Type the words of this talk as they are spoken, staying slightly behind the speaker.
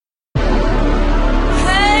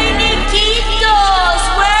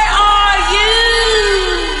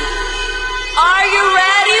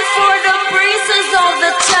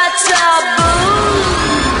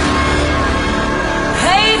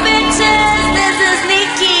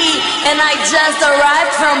just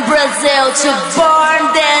arrived from Brazil to burn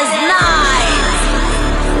this night.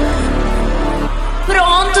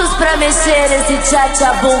 Prontos pra mexer esse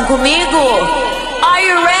cha-cha-boom comigo? Are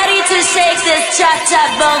you ready to shake this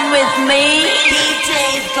cha-cha-boom with me?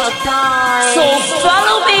 DJ's got time. So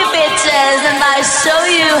follow me, bitches, and I'll show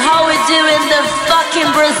you how we do in the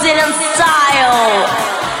fucking Brazilian style.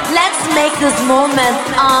 Let's make this moment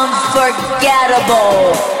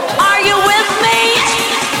unforgettable. Are you with me?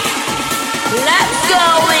 Let's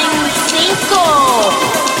go in 5, 4, 3, 2,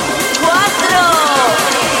 1.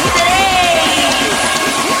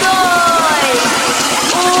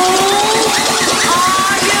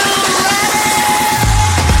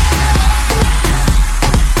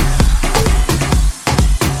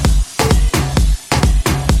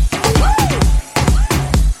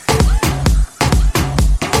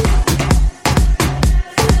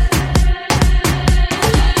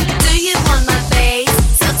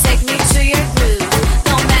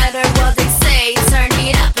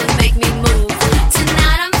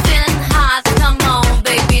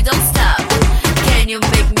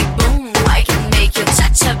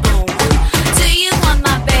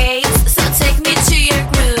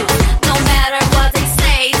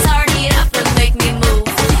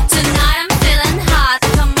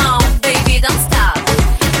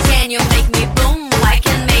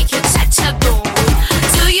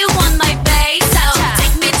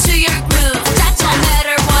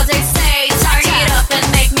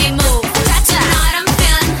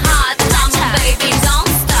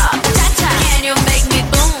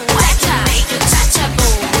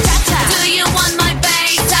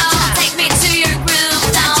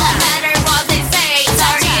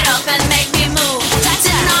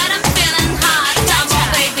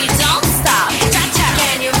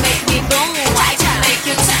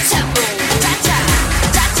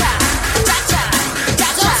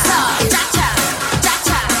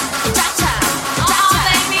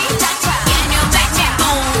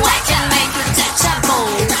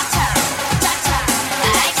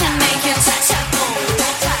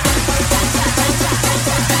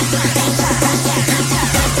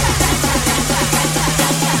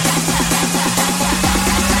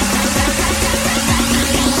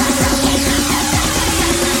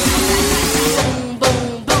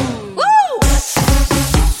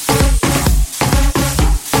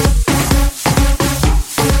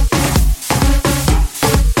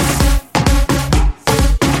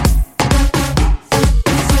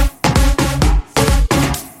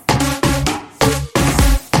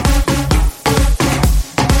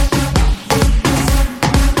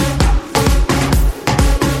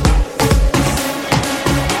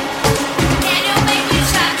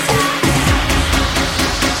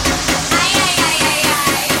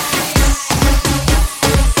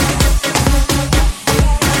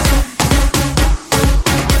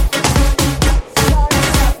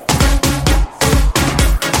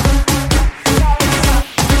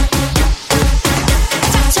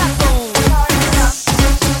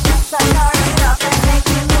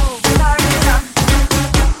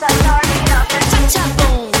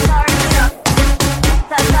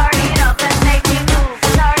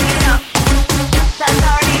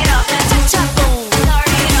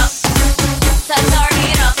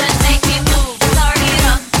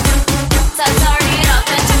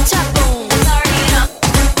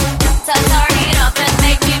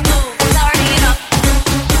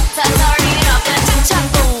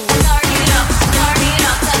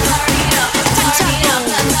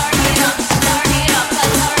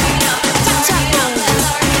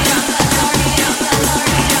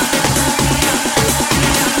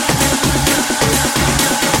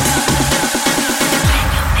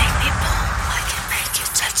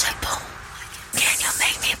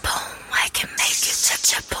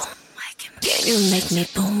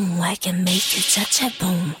 you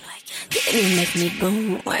cha-cha-boom? Can you make me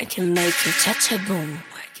boom? I can make you cha-cha-boom.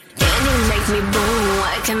 Can you make me boom?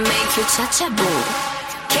 I can make you cha-cha-boom.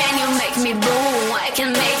 Can you make me boom? I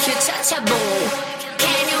can make you cha-cha-boom.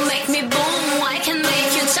 Can you make me boom? I can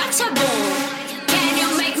make you cha-cha-boom. Can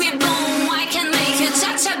you make me boom? I can make you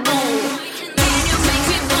cha-cha-boom. Can you make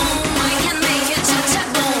me boom? I can make you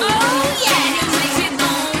cha-cha-boom. Oh yeah. Can you make me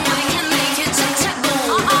boom? I can make you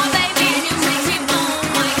cha-cha-boom. Baby. Can you make me boom?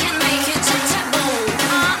 I can make you cha-cha-boom.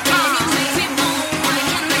 Can you make me boom? I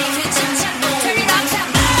can make you cha-cha-boom. Turn it up,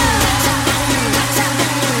 cha-cha-boom.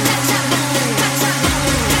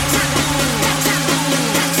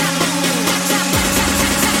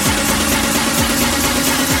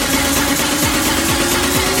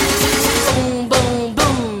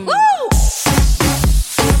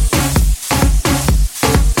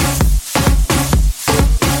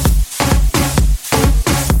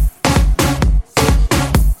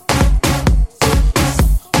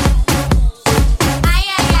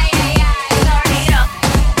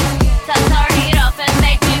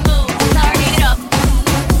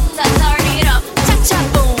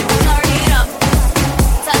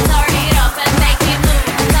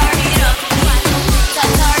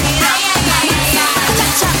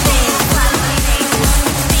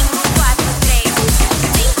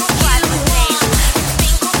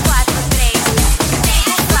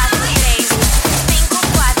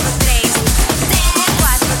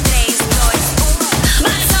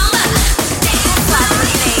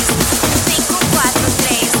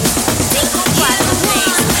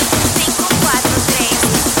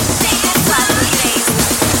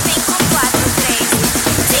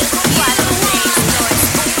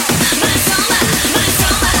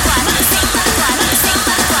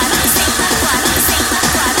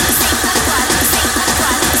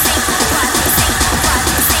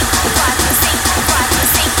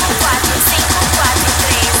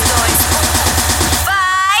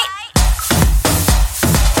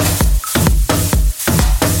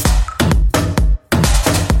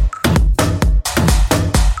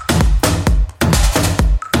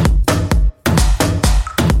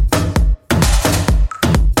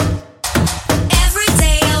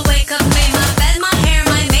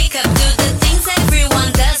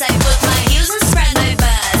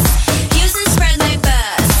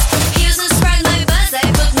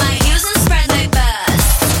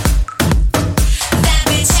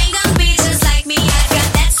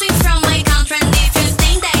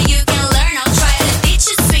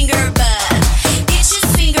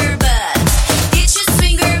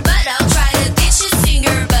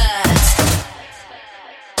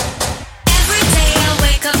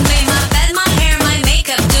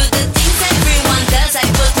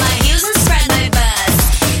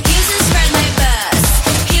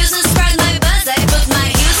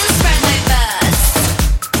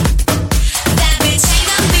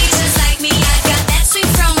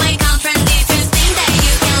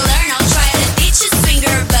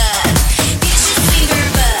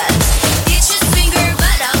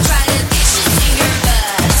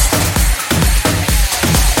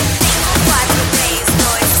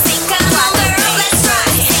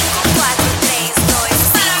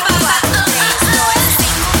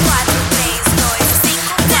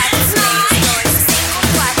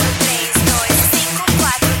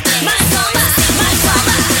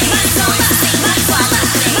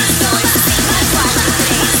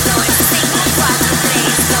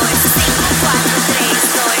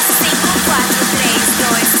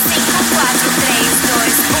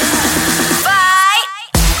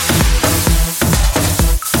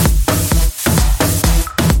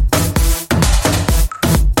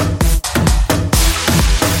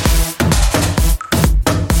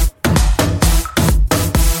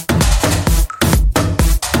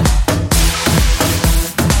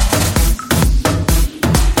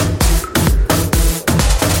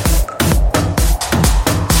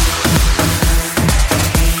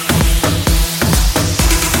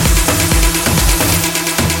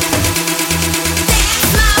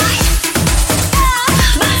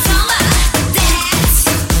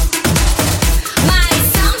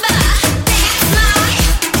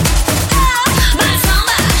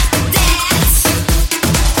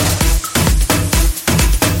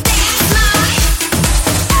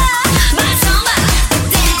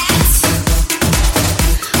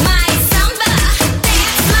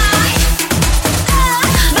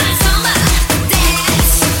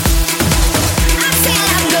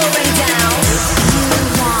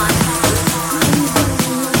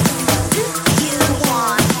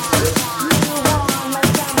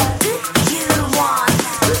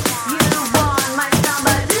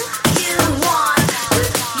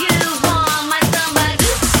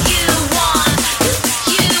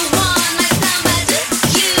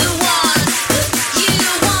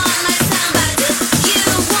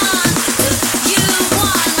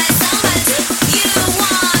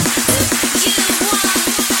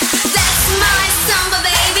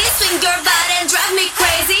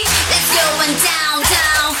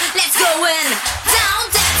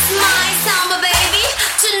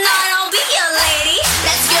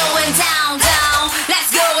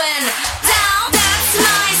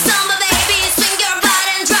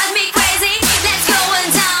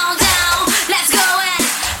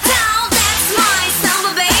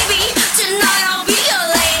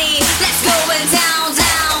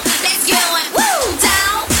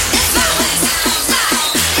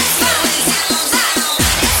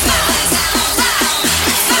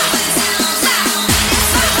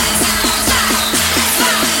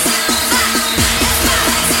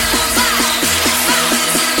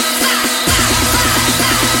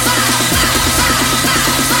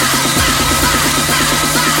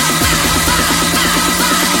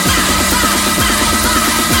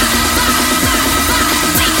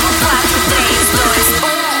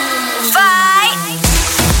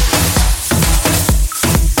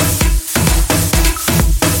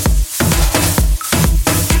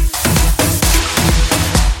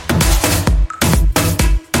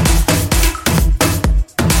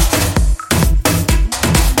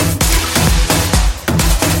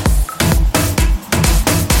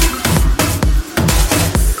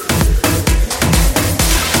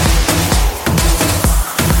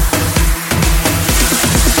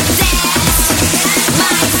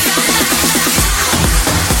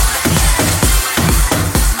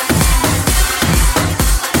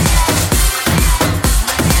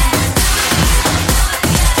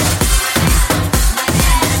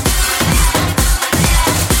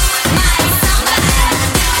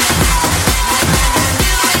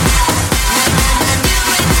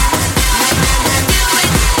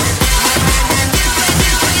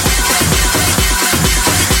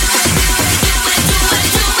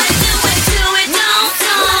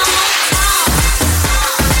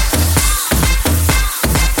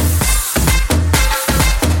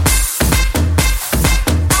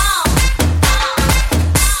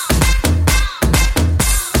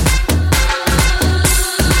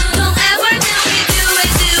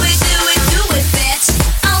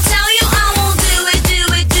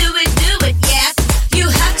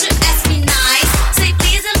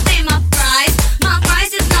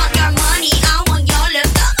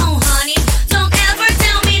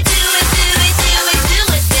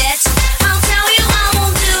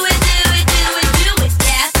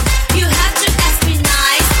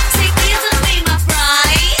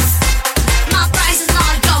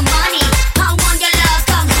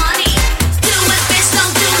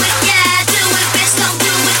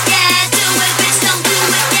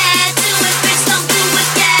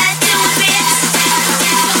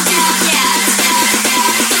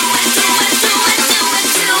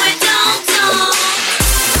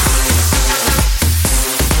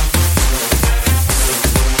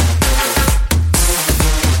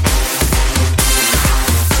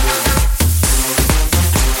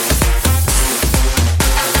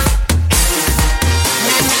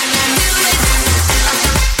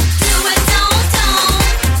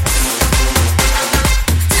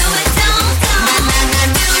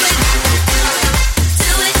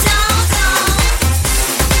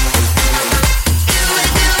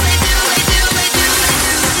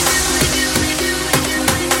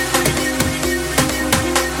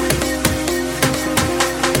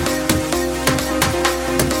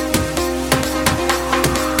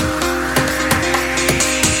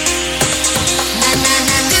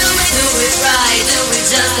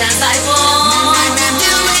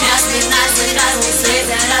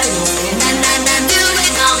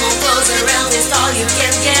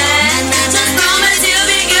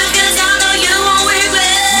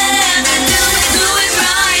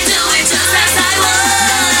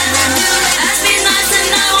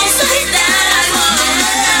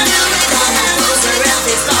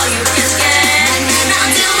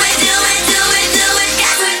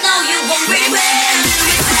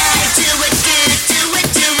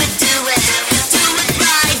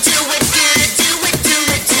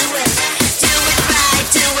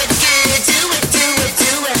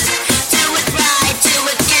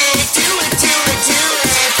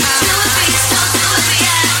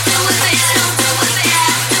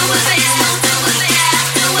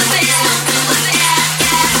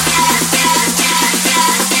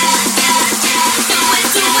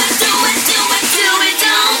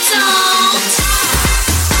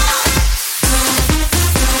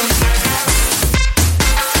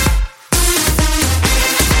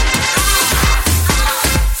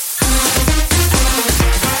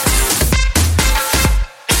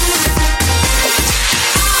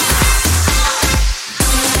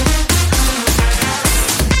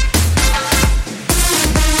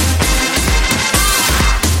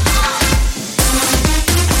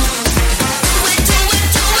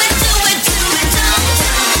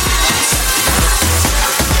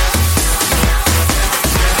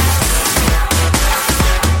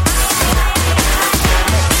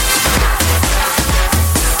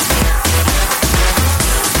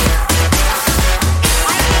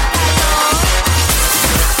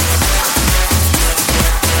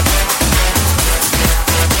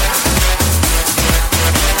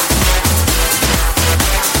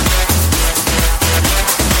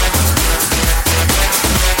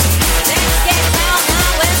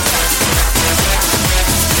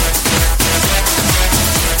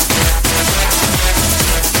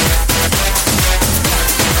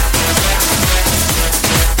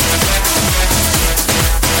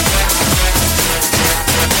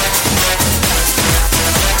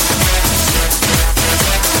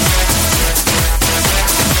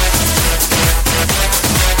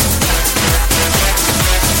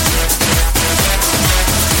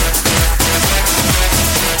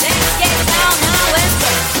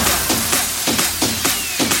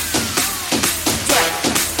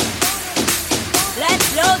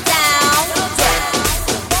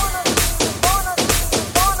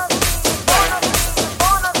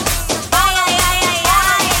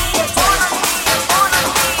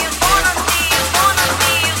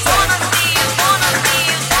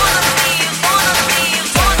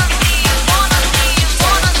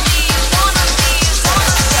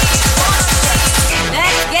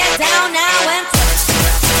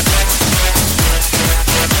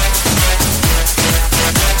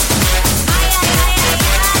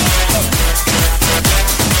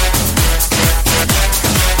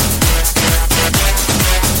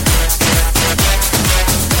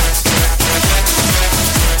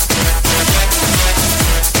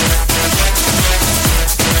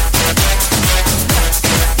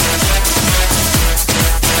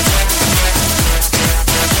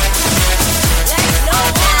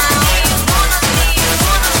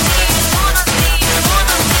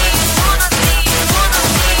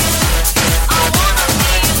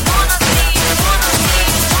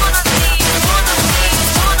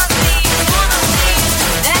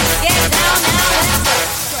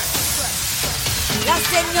 Las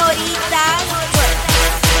señoritas,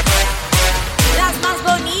 las más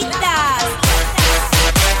bonitas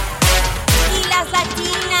y las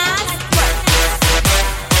latinas.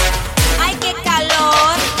 Ay, qué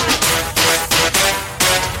calor.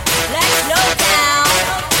 Let's slow down.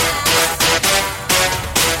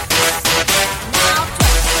 Now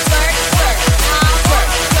twerk, twerk, twerk. Now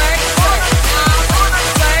twerk, twerk, twerk. Now twerk,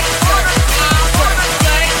 twerk, twerk. Now twerk,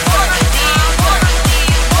 twerk, twerk. Now twerk,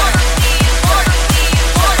 twerk, twerk.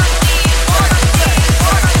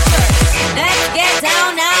 Let's get down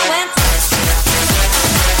now and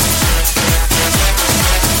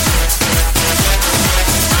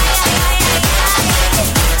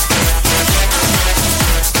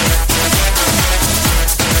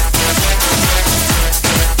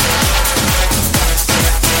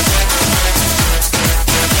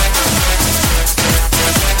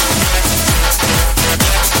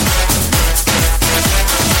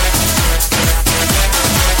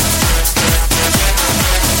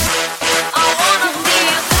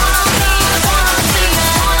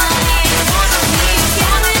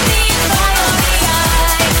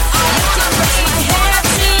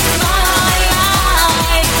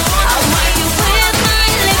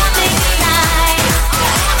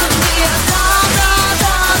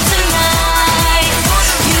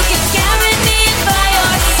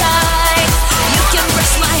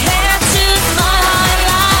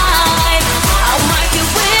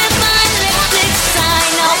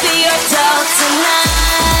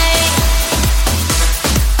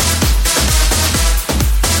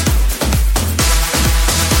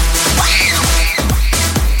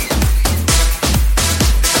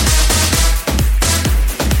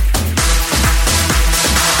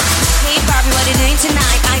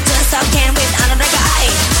tonight, I just stop can with another guy.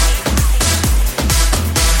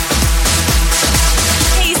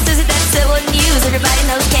 Hey, Susie, that's civil news. Everybody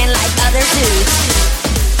knows Ken like others do.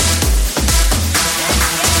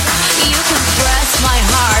 You can press my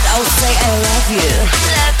heart, I'll say I love you.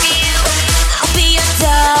 Love you. I'll be your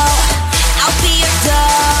doll. I'll be your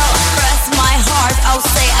doll. Press my heart, I'll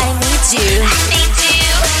say I need you. I need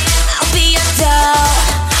you. I'll be your doll.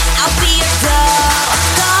 I'll be your doll.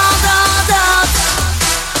 Doll, doll, doll.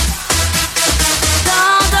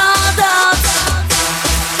 Doll, doll, doll.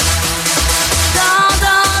 Doll,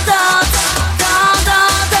 doll, doll. Doll,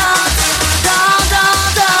 doll, doll. Doll, doll,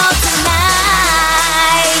 doll tonight,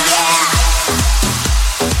 yeah.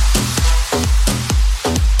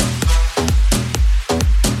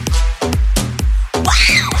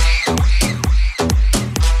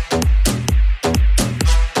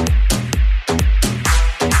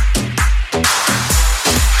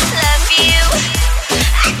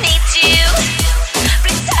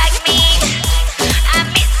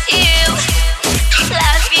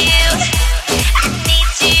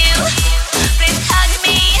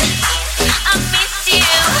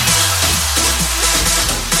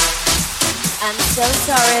 I'm so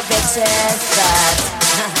sorry, bitches, but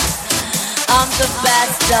I'm the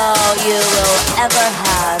best doll you will ever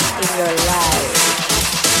have in your life.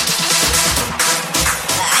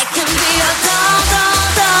 I can be your doll, doll,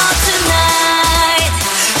 doll tonight.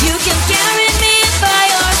 You can carry me by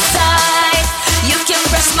your side. You can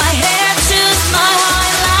brush my hair, choose my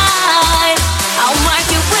highlight. I'll mark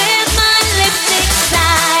you with my lipstick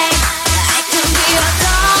sign. I can be your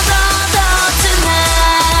doll, doll, doll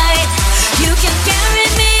tonight. You can carry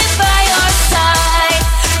me by your side.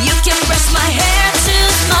 You can brush my hair,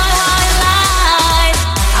 choose my highlight.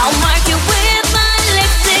 I'll mark you with my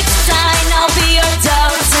lipstick sign. I'll be your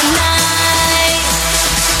doll tonight.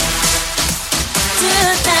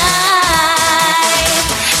 Tonight,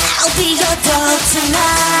 I'll be your doll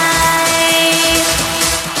tonight.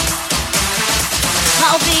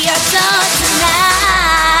 I'll be your doll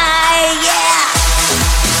tonight, yeah.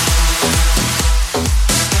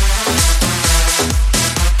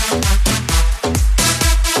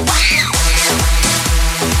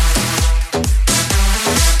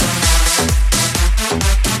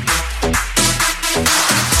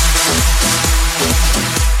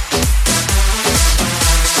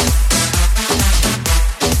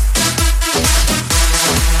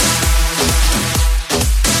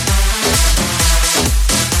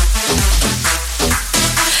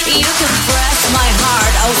 You can press my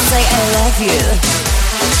heart, I'll say I love you.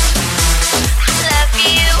 I love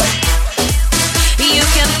you. You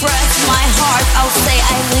can press my heart, I'll say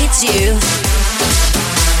I need you.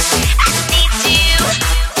 I need you.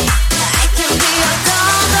 I can be your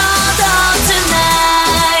doll, doll, doll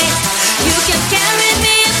tonight. You can carry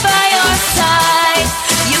me by your side.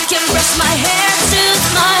 You can brush my hair, choose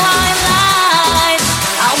my highlight.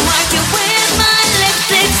 I'll mark you with my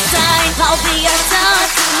lipstick sign. I'll be your doll.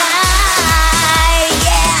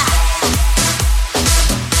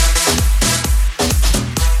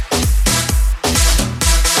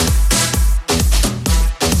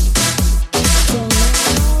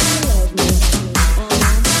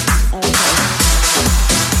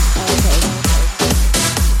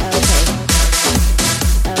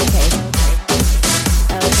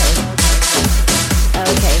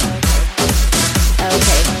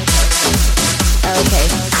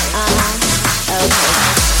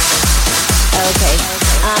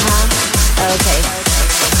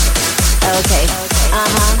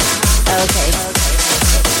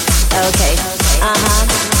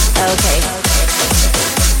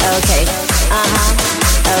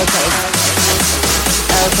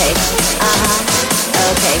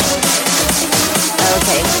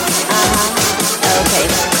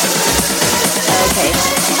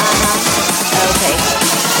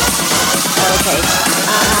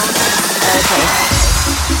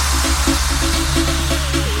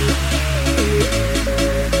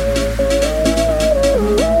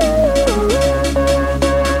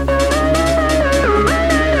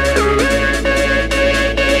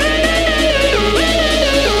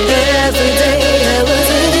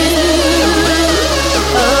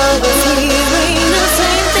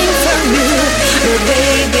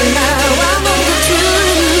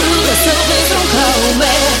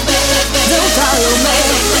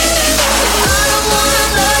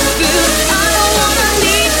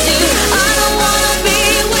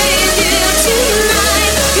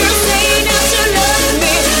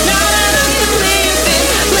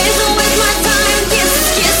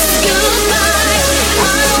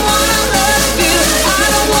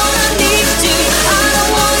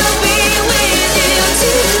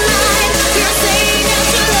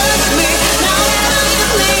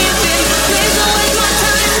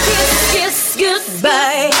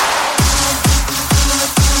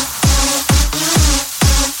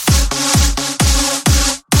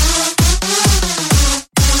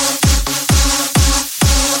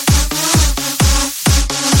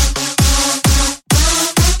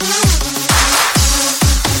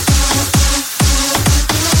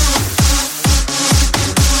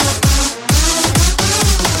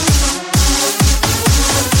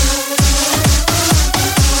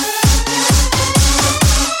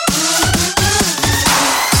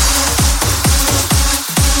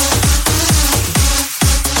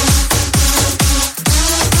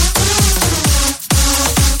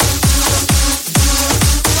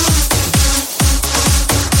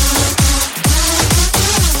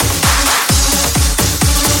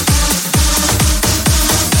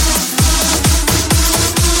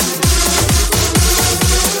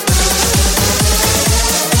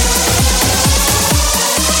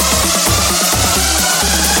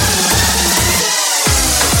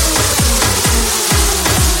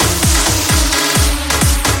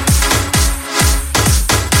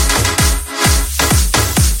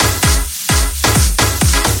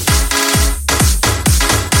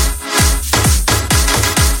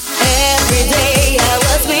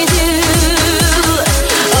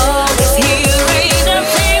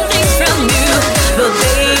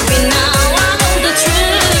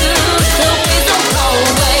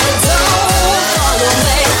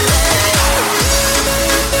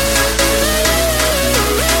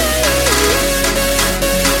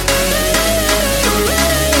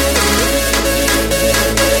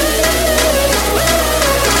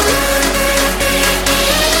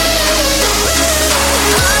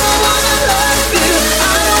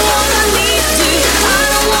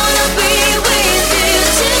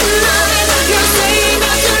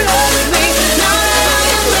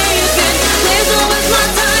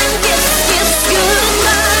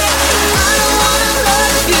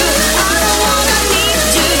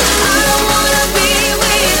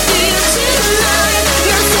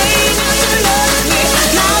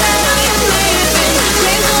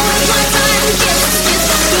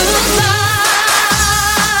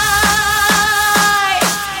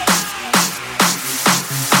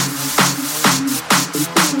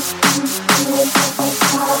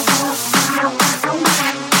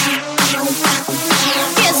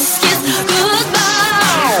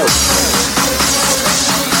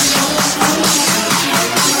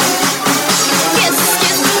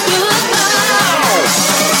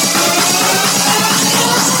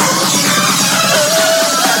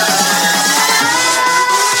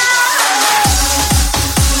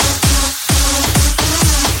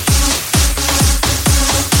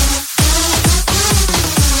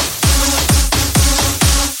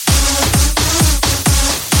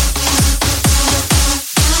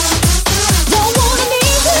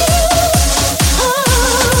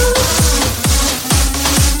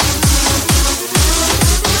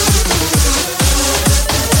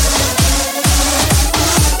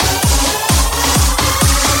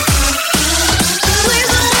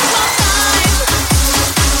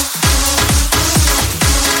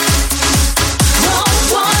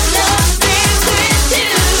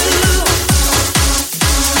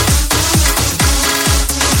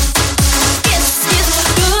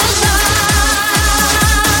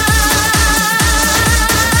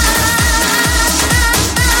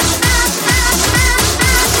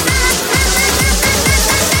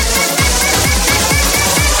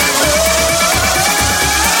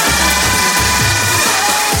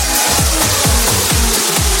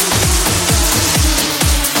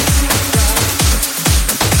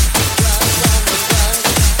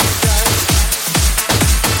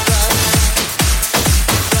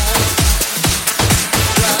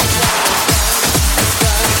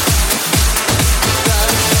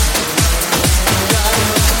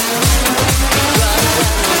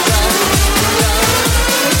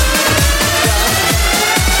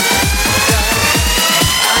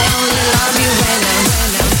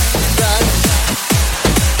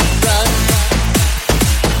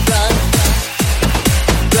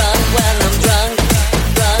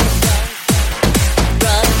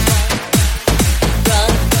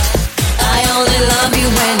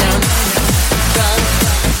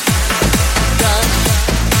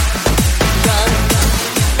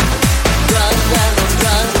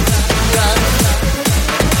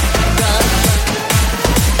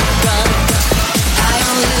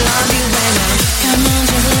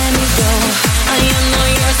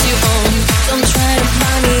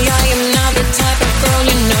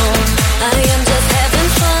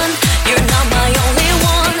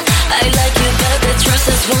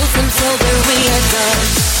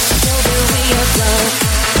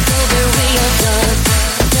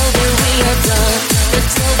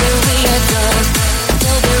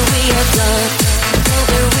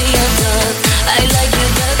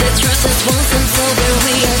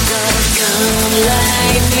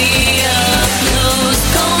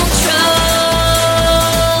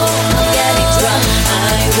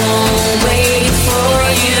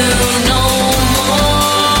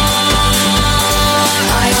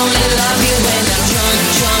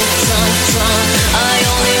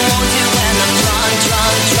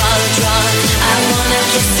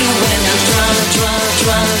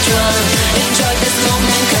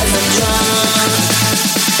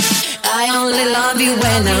 you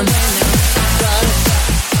when I'm drunk.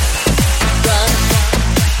 Drunk.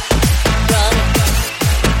 Drunk.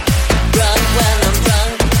 Drunk when I'm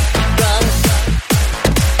drunk. Drunk.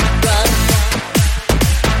 Drunk.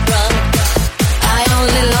 Drunk. I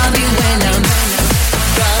only love you when I'm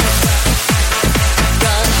drunk.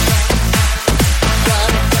 Drunk. Drunk.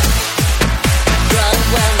 Drunk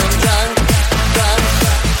when I'm drunk. Drunk.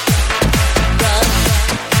 Drunk.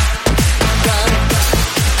 Drunk.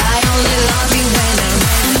 I only love you when I'm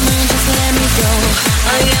just let me go.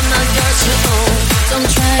 I am not yours to own. Don't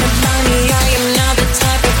try to buy me. I am not the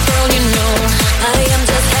type of girl you know. I am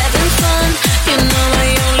just having fun. You know I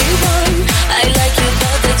only want. I like you,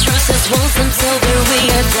 but the truth is once I'm sober we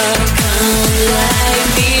are done. Come light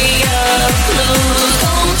me up, lose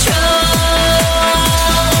control.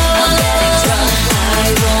 I'm getting drunk.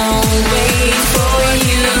 I won't wait for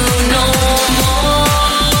you no more.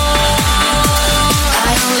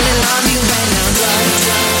 I only love you when I'm drunk.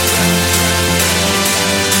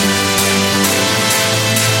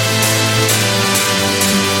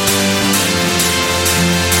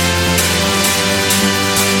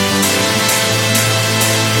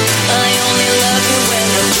 I only love you when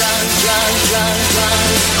I'm drunk, drunk, drunk, drunk.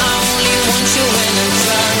 I only want you when I'm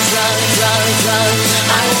drunk, drunk, drunk, drunk.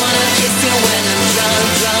 I wanna kiss you when I'm drunk,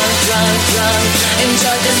 drunk, drunk, drunk.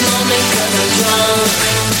 Enjoy this moment 'cause I'm drunk,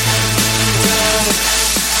 drunk,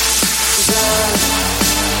 drunk, drunk,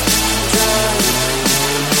 drunk, drunk.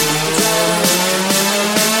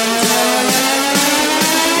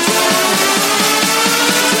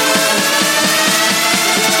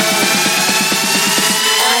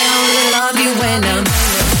 I only love you when I'm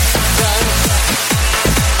drunk,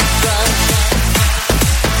 drunk,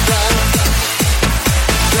 drunk,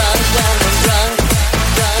 drunk when I'm drunk,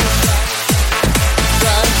 drunk,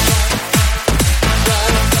 drunk, drunk.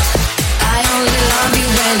 I only love you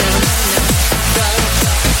when I'm drunk,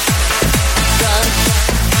 drunk,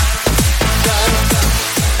 drunk,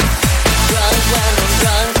 drunk when I'm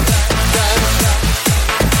drunk, drunk,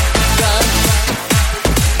 drunk,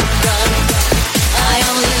 drunk. I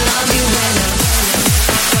only love you when I'm drunk,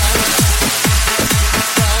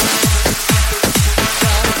 drunk, drunk,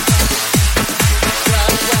 drunk when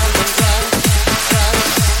I'm drunk, drunk,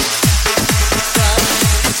 drunk,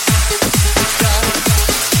 drunk.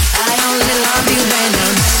 I only love you when I'm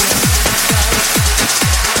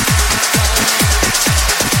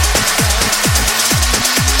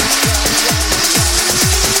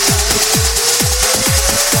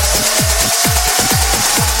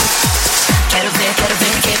quero ver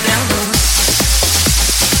quebrando.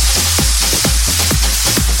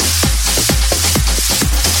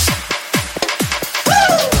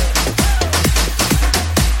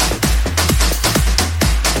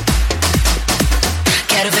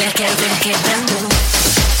 Quero ver quebrando.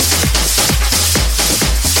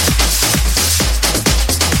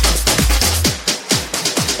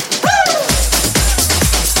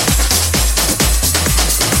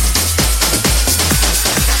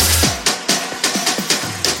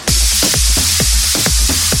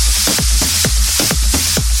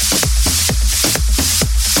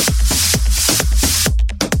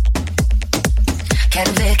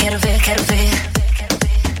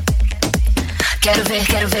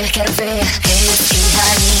 Quero ver. Reis e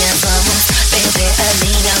rainhas, vamos perder a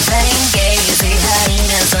linha. Vem, gays e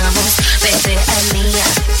rainhas, vamos perder a linha.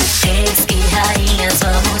 Reis e rainhas,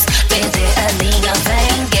 vamos perder a linha.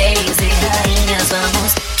 Vem, gays e rainhas,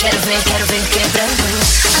 vamos. Quero ver quebrando.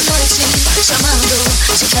 A noite chamando,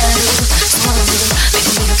 te quero suando. Vem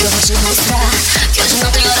comigo que eu vou te mostrar que hoje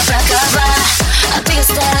não tem hora pra acabar. A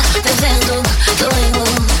pista fervendo, tô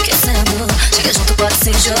enlouquecendo. Chega junto, pode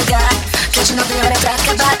se jogar, que hoje não tem hora pra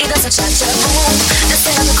acabar. E dança tchá-tchá-bum,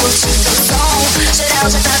 descendo, curtindo o som. Geral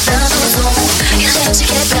já tá dando zoom. E a gente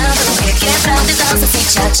quebrando, requebrando. E dança assim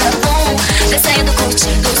tchá-tchá-bum, descendo,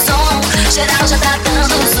 curtindo o som. Geral já tá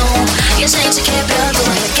dando zoom. E a gente quebrando,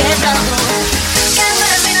 requebrando. Quero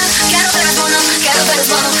ver as minas, quero ver as manos, quero ver os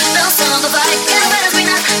manos dançando, vai. Quero ver as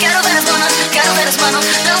minas, quero ver as manas, quero ver os manos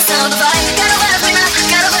dançando, vai. Quero ver as minas,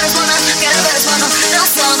 quero ver as manas, quero ver os manos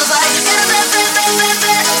dançando, vai. Quero ver.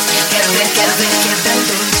 Quero ver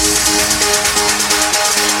quebrando.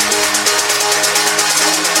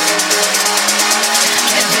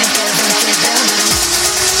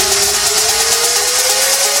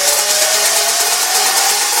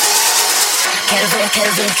 Quero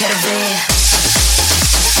ver quebrando. Quero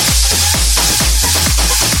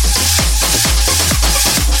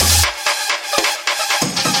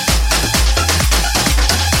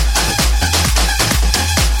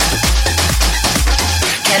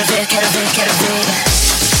ver. Quero ver.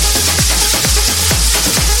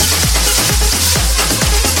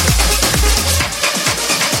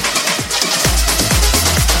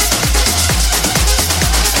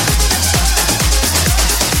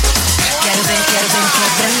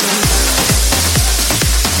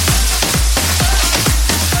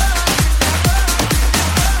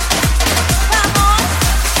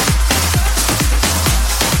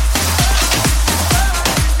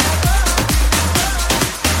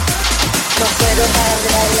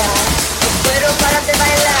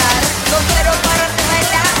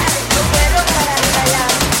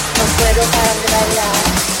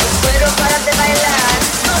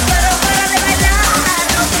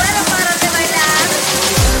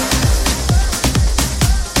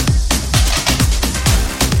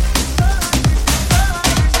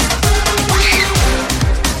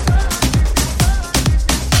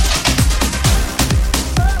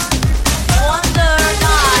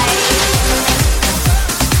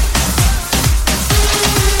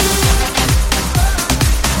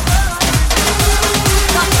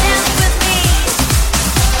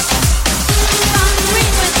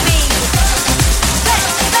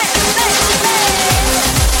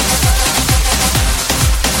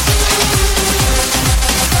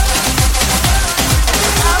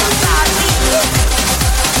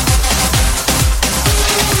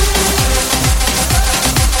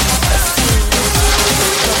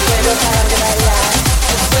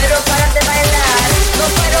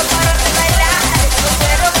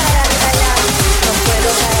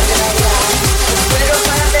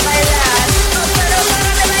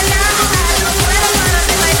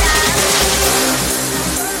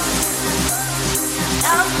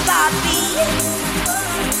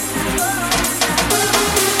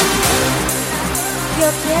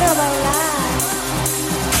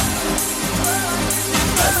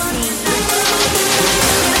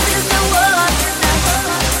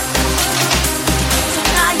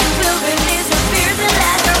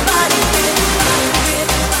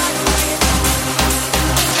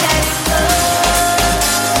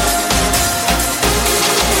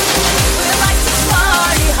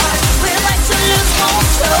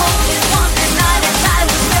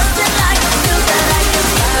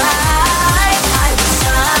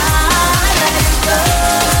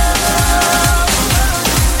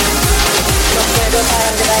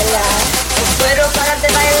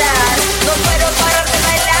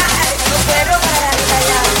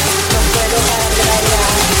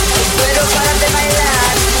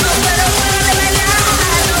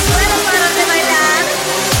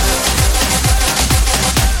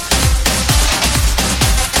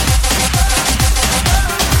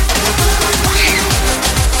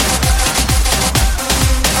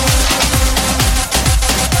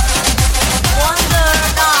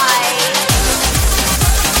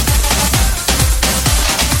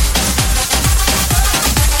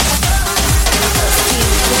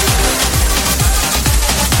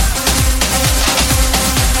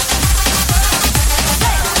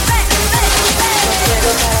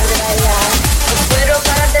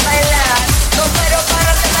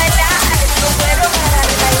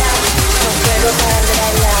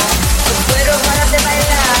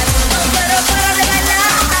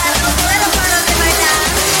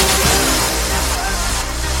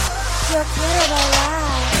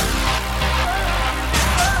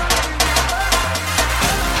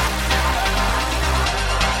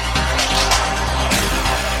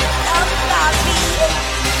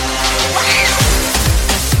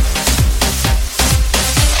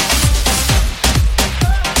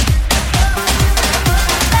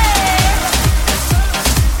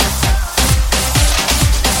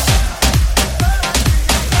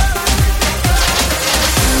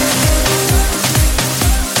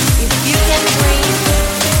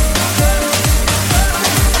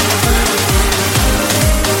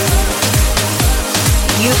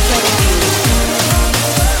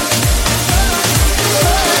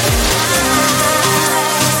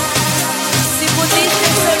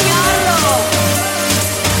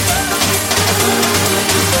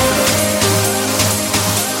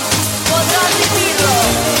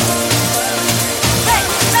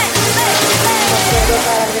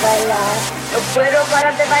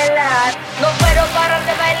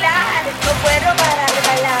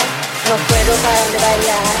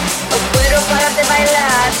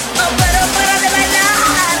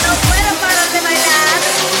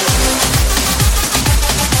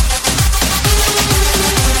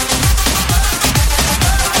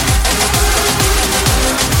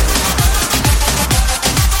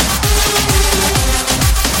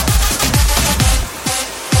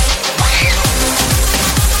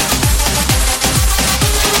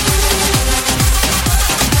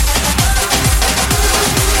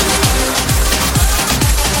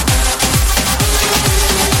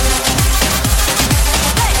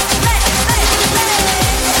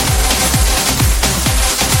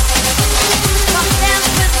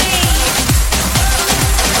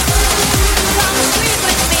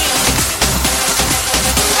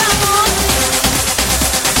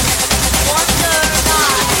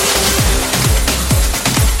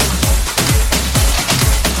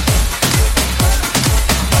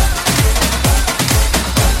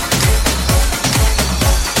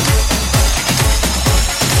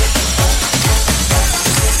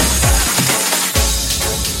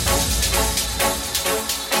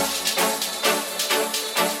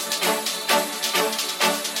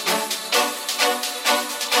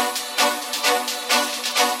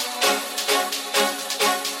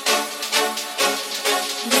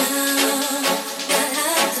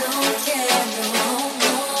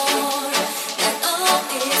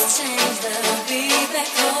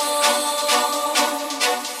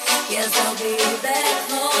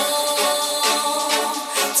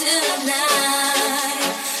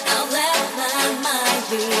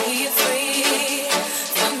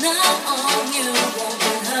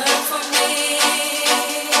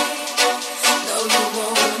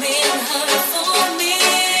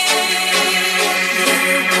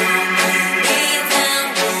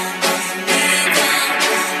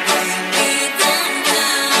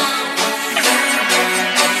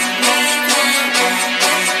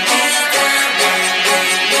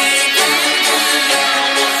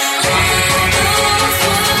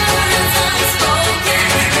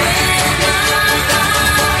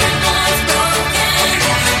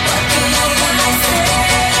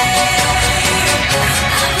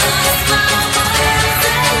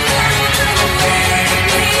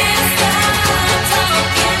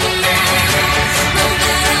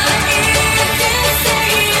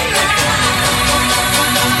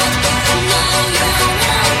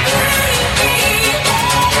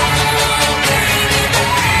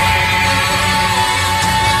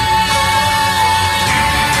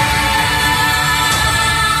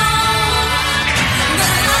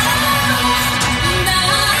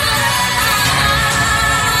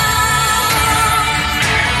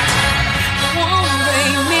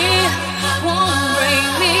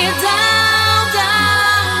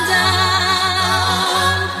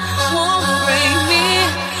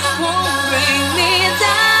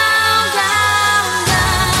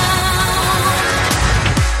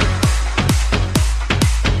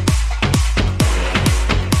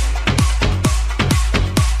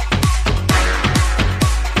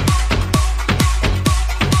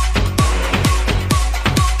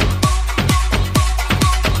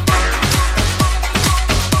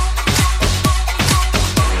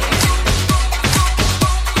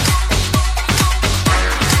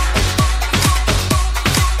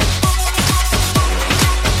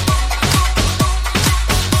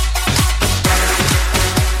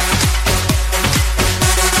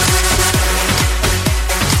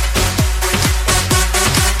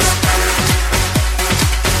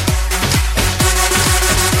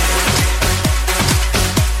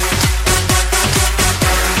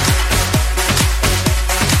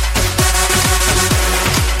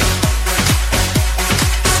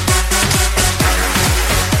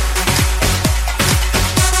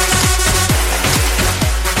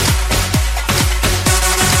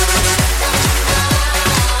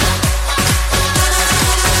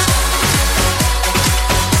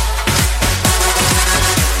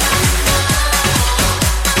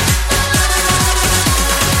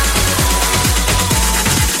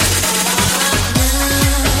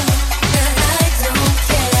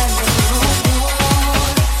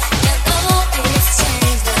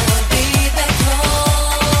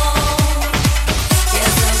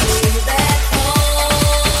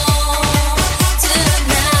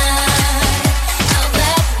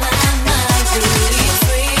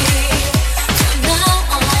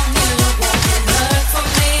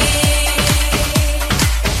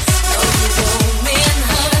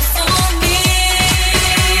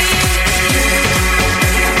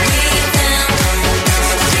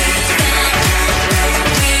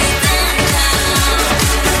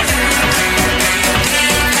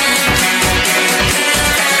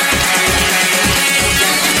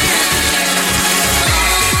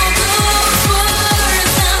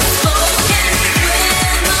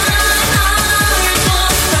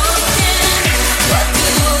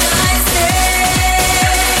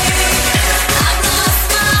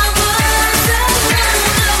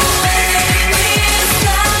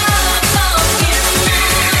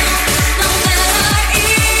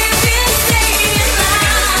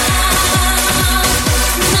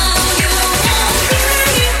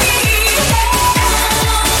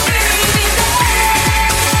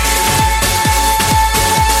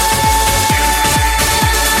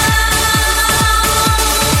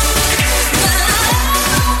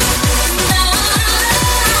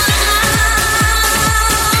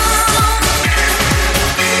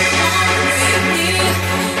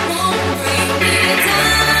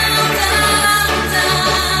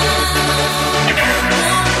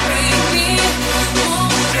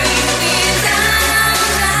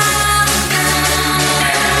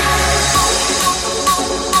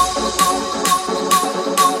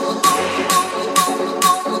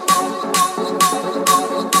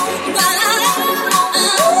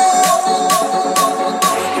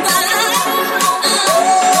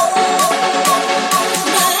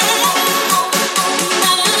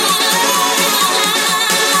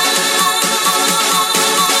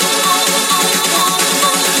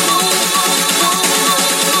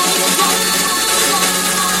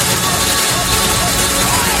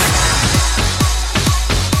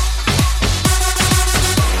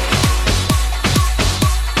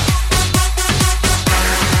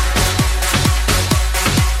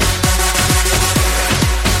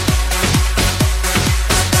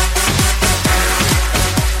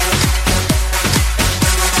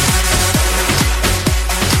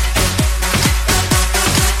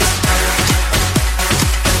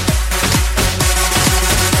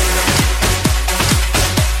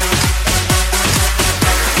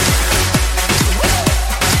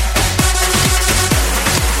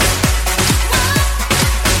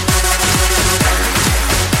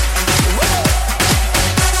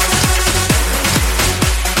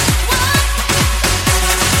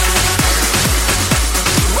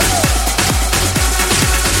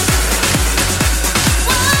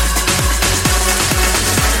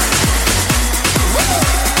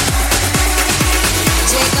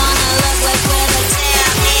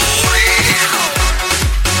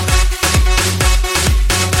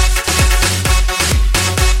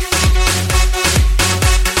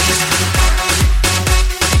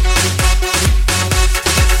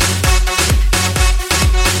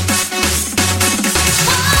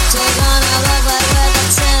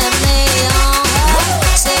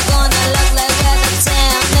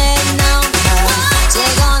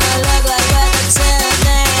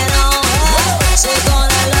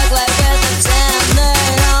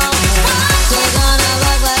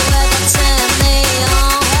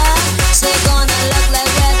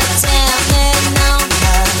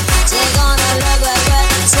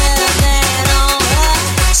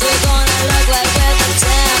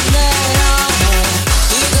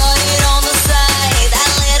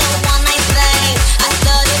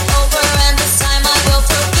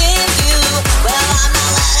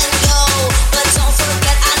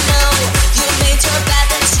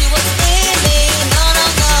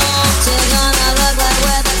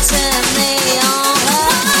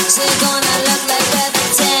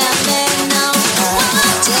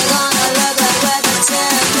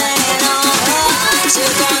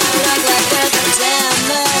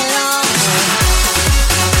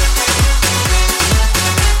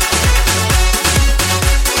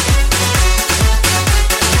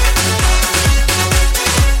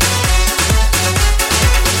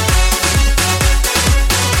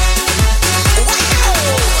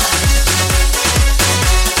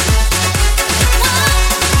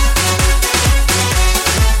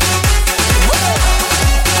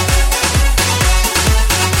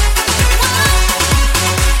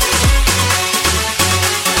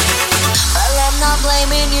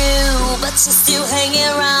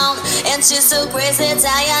 She's so crazy,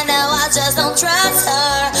 tell you now I just don't trust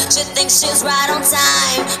her. She thinks she's right on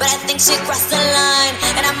time, but I think she crossed the line.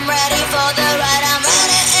 And I'm ready for the ride, I'm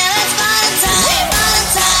ready, and it's fun time.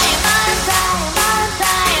 Fun time, fun time, fun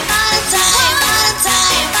time, fun time, fun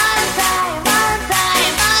time, fun time, fun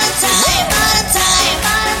time, fun time, fun time,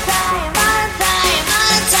 fun time, fun time,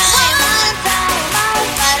 fun time, fun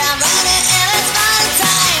time, but I'm ready, and it's fun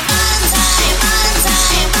time. Fun time, fun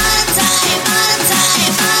time, fun time, fun time,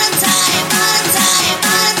 fun time,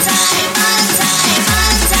 fun time, fun time,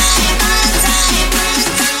 fun time, fun time, fun time,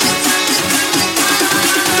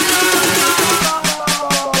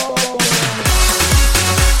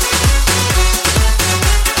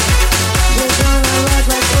 we're gonna look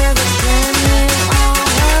like we're depending on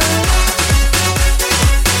her.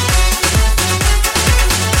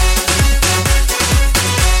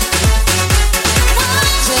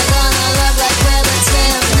 We're gonna look like we're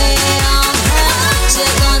depending on her.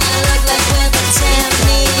 We're gonna look like we're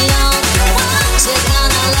depending on her. We're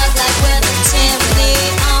gonna look like we're depending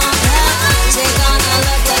on her. We're gonna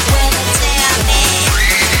look like we're depending.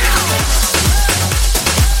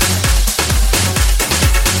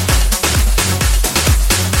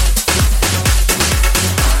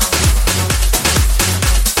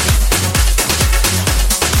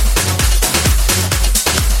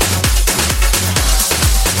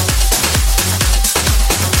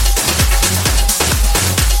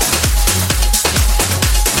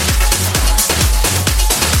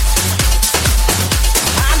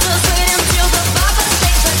 I'm just waiting till the papa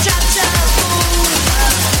takes a cha-cha boom.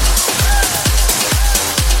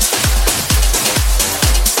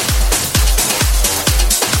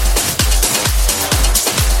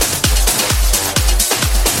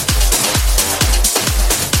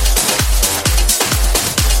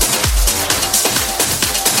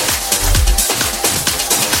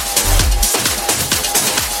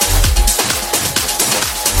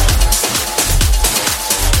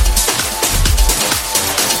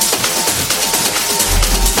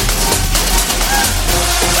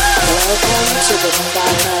 Welcome to the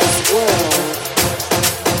Papa's world.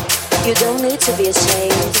 You don't need to be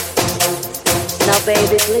ashamed. Now,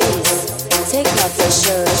 baby, please take off your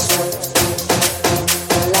shirt.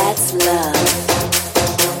 Let's love.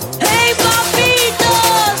 Hey,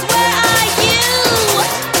 papitos, where are you?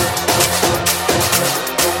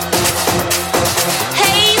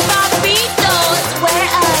 Hey, papitos, where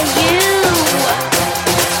are you?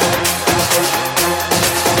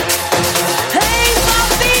 Hey,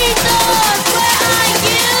 papitos, where are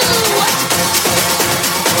you?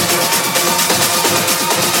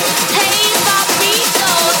 Hey,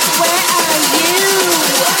 papitos, where are you?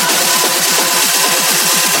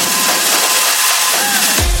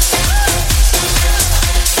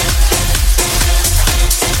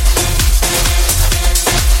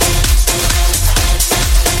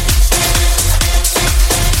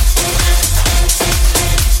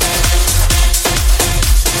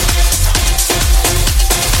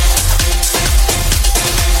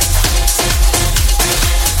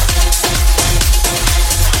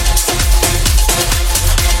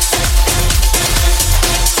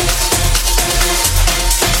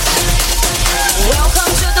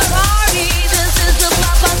 Welcome to the party. This is the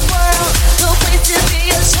Papa's world. No place to be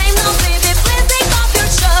ashamed. No, baby, please take off your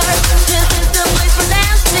shirt. This is the place for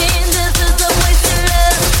dancing. This is the place to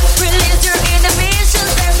love. Release your inhibitions.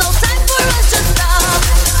 There's no time for us to stop.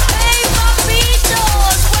 Hey,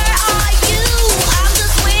 papitos, where are you? I'm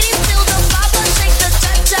just waiting till the Papa shakes the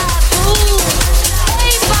cha-cha boom.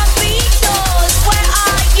 Hey, papitos, where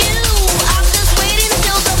are you? I'm just waiting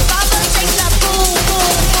till the Papa shakes the boom,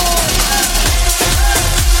 boom, boom.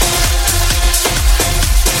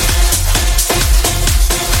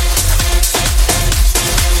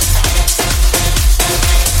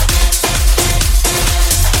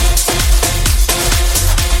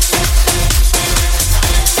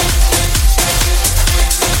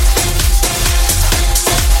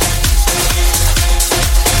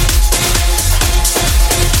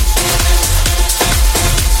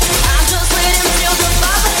 I'm just waiting till the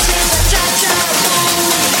Papa shakes the cha-cha boom.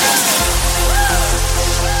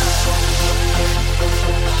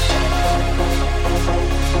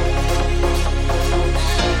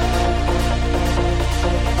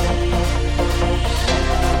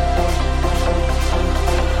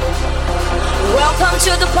 Welcome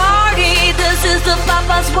to the party. This is the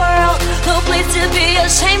Papa's world. No place to be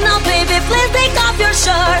ashamed. No, baby, please take off your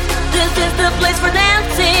shirt. This is the place for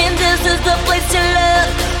dancing. This is the place to love.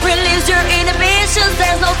 Release your inhibitions.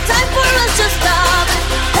 There's no time for us to stop.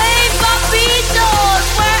 Hey, papitos,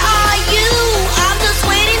 where are you? I'm just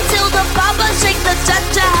waiting till the Papa shakes the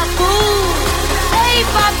cha-cha boom. Hey,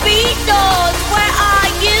 papito,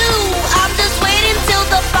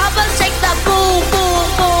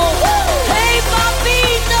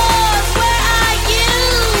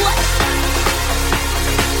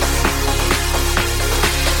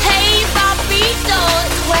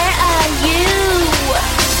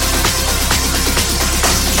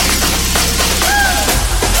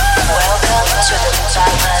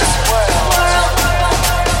 Papa's world.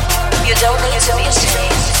 You don't need to be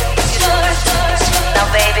ashamed. Now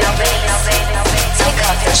baby, please, take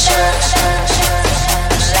off your shirt.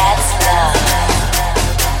 Let's love.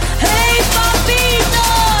 Hey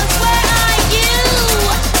papitos, where are you?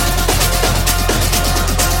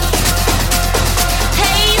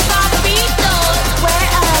 Hey papitos, where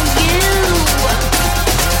are you?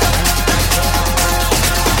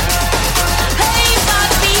 Hey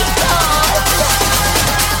papitos.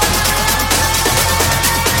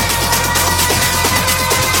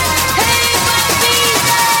 Hey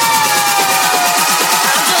papitos.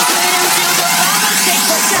 I'm just waiting till the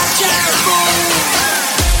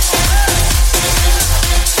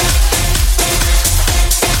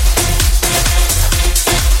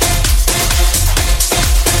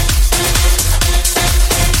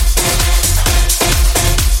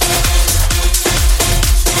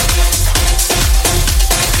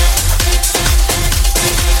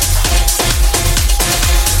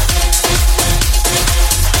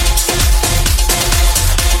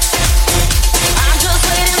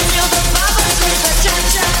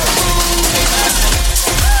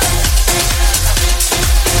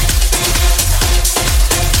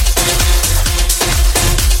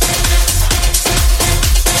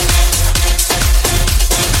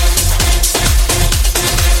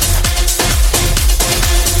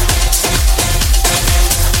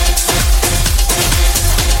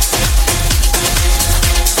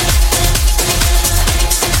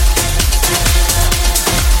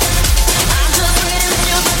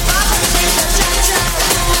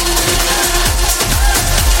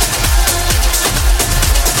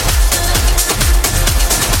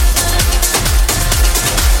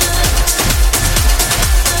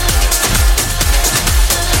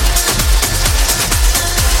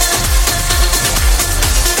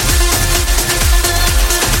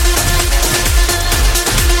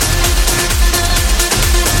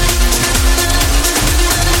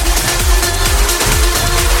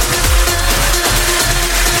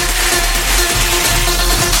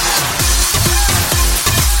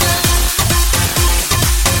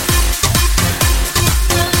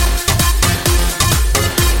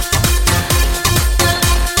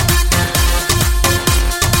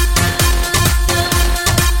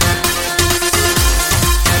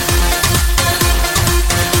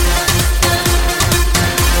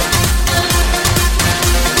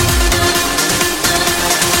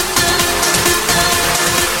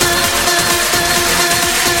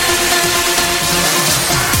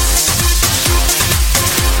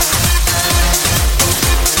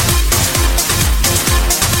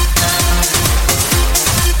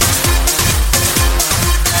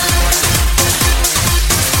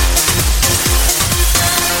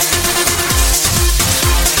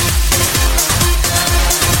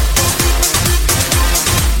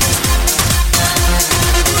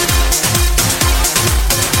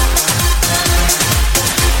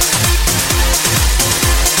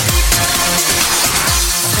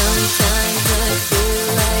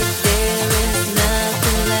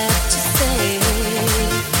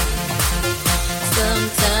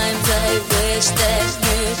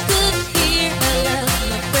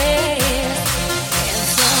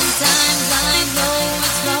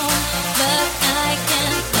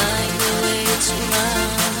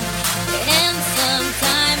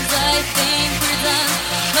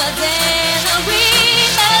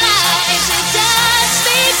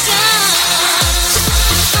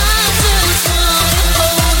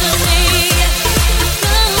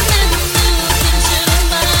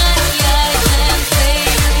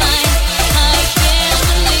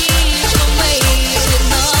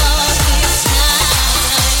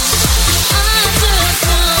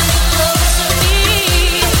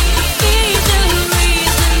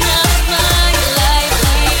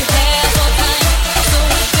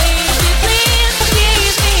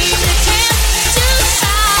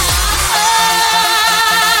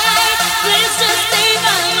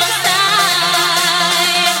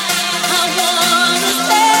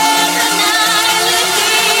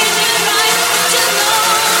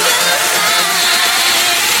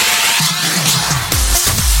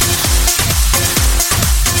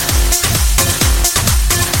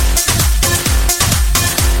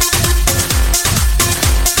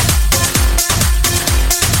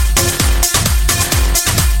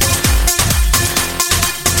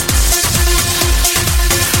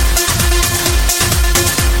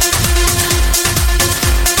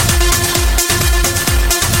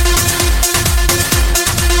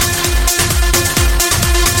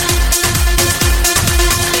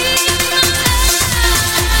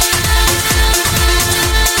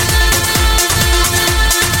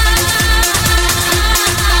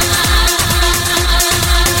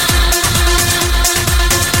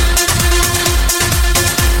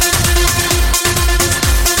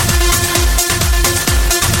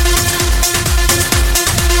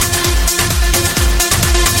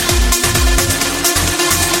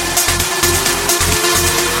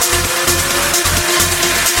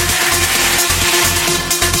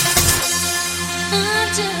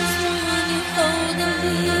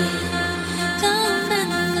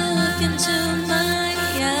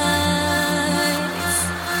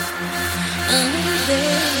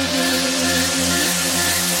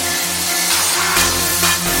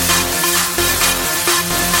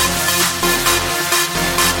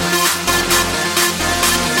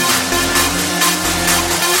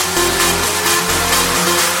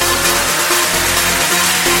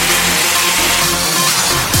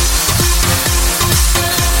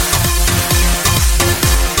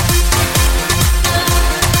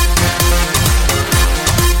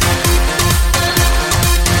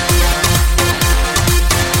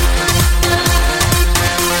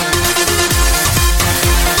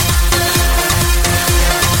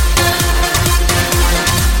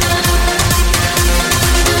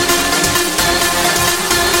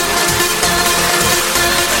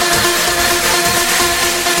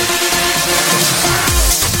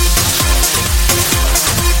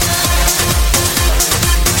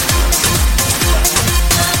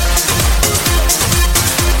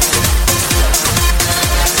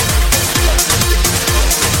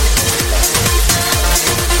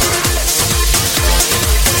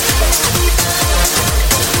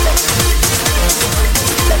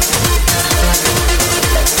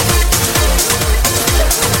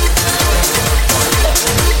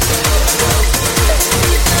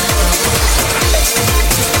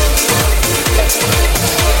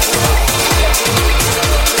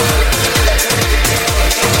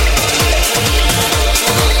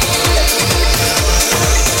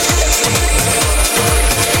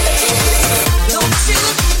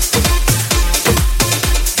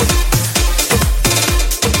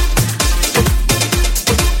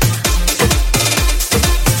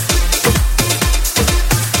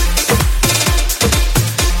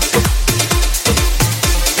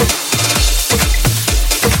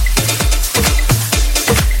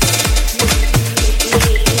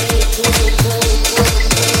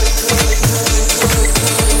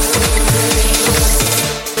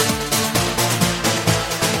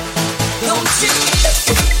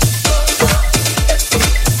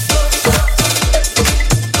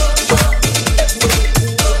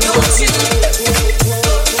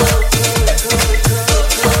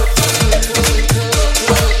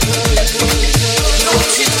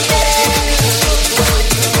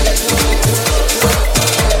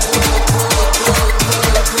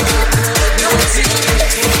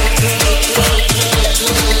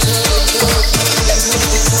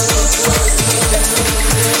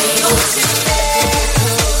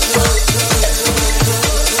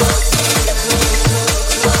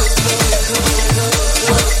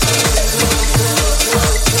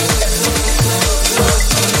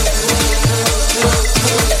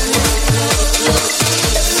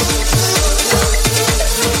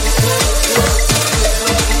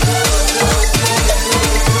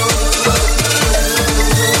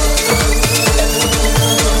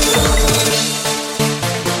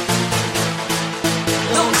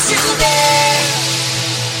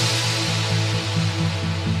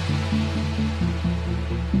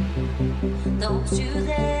Don't you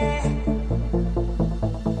dare.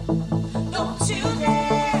 Don't you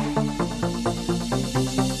dare.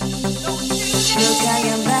 Look, I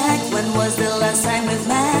am back. When was the last time we've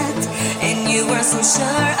met? And you were so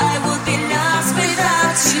sure I would be lost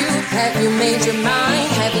without you. Have you made your mind?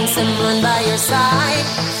 Having someone by your side?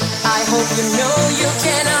 I hope you know you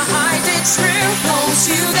cannot hide the truth. Don't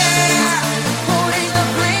you dare putting the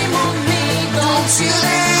blame on me. Don't you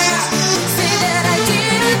dare say that I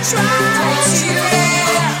didn't try. Don't you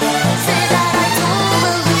dare say that I don't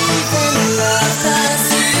believe in love, 'cause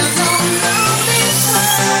you don't know this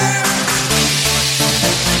hurt.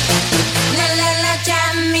 Look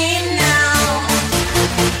at me now.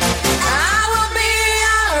 I will be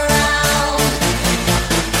around.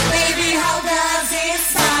 Baby, how does it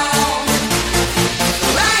sound?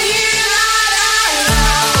 Right here, right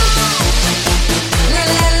around.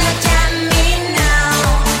 Look at me now.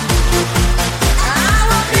 I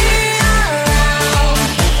will be around.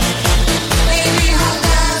 Baby, how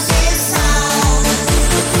does it sound?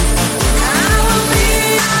 I will be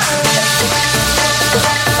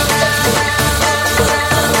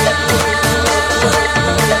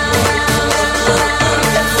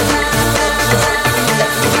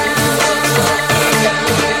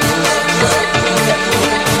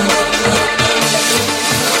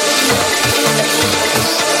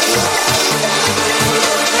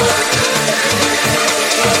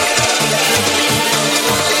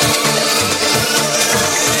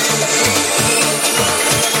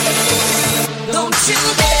Don't you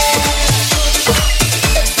dare.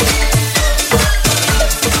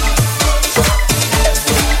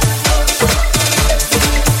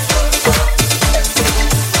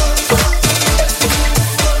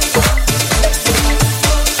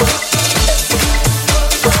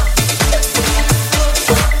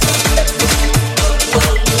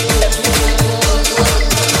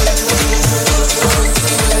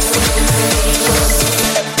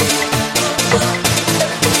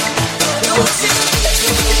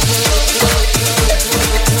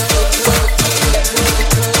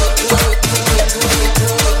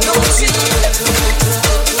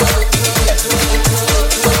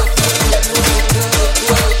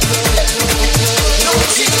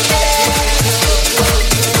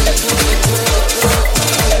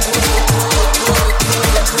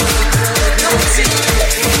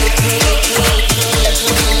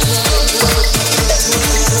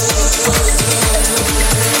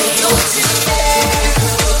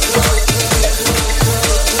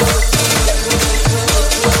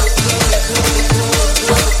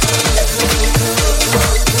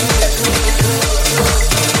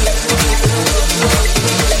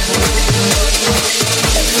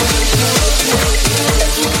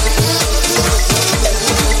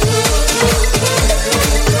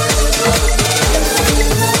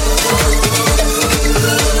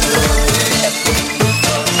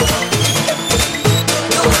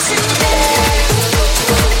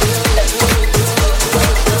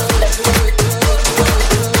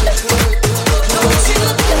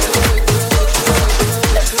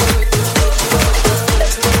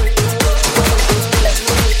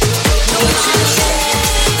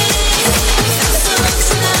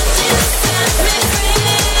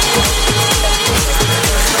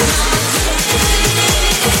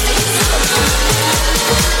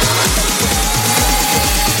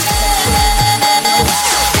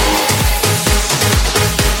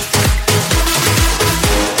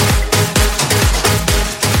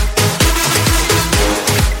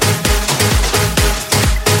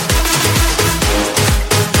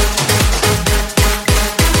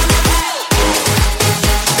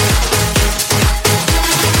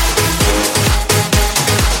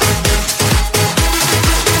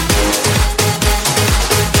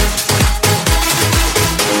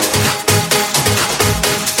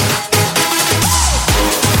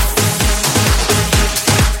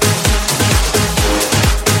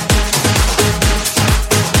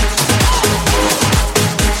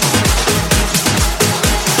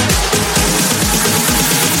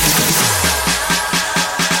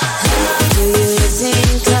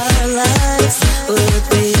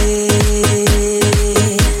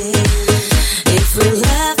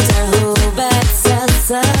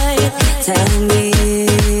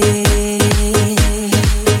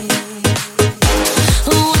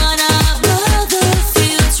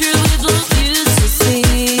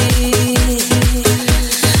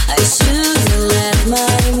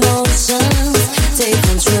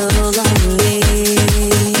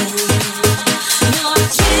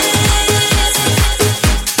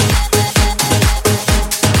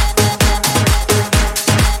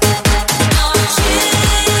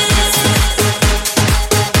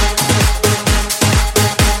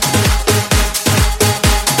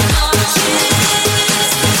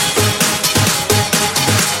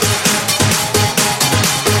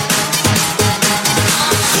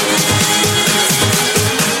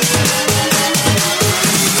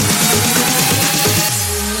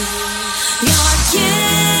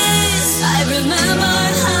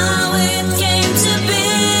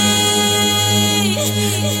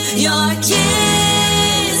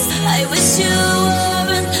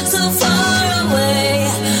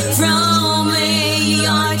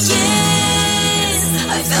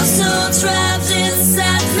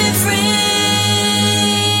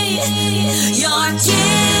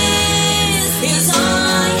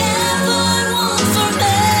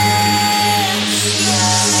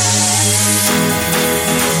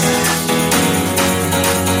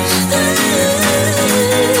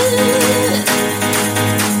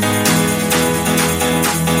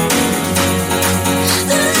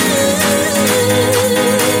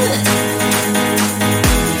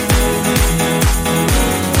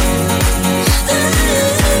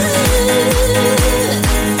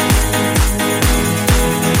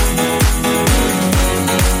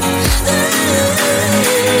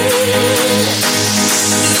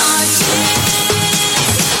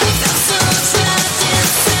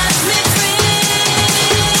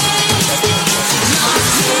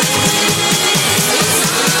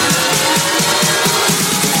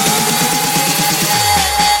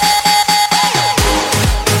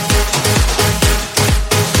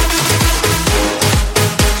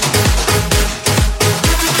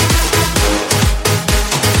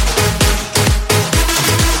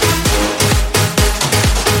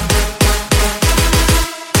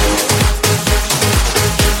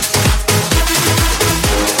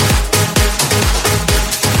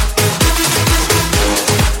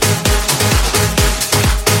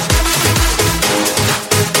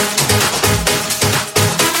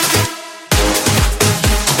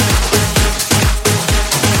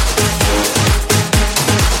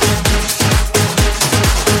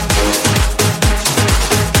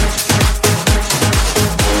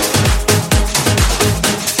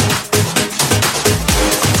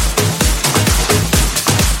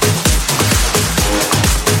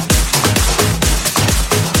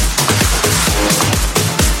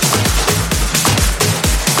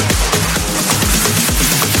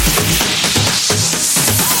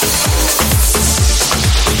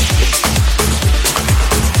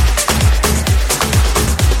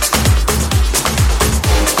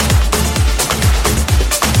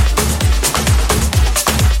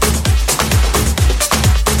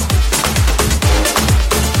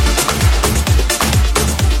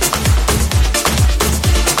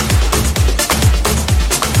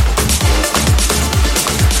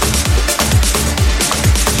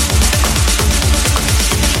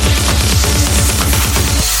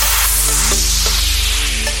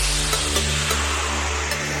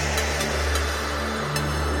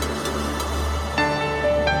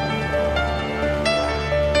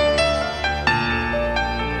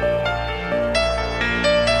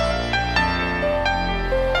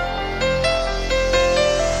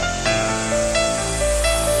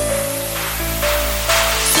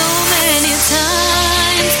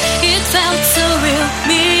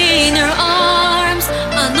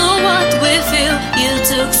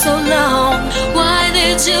 took so long? Why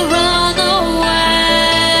did you run away?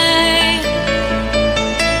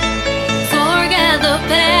 Forget the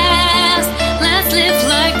past, let's live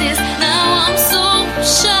like this. Now I'm so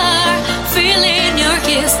sure, feeling your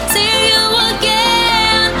kiss. See you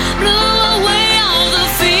again, blew away all the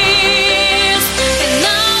fears. And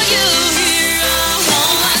now you're here, I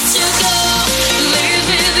won't let you go. Leave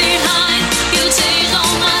me behind, you changed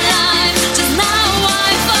all my life. Just now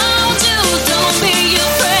I found you, don't be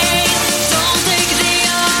afraid. Don't take the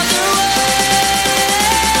other way.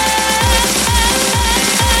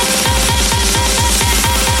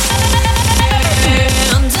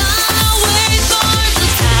 And I'll wait for the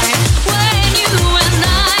time when you and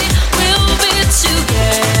I will be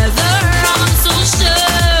together. I'm so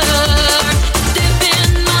sure, deep in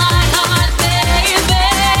my heart, baby.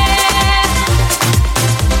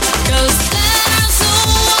 'Cause there's no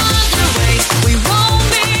other way. We won't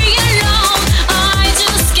be alone. I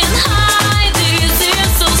just can't hide this.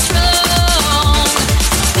 It's so strong.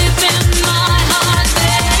 Deep in my heart,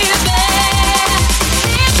 baby.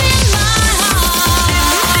 Deep in my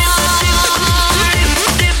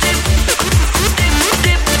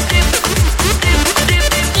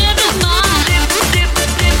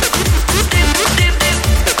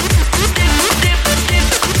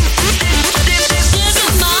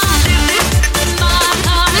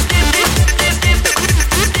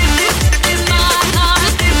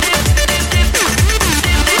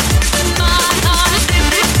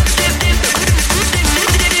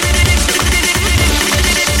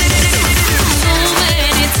So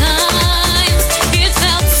many times it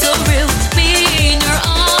felt so real, me in your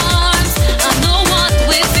arms. I know what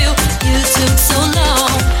we feel. You took so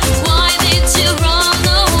long. Why did you run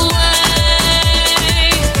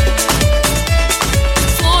away?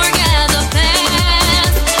 Forget the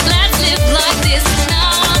past. Let's live like this.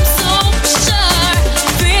 Now I'm so sure,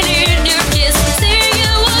 feeling your kiss. See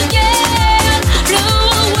you again, blow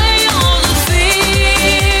away all the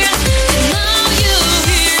fears. And now you're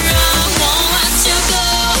here, I won't let you go.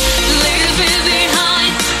 Leave me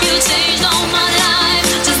behind, you changed all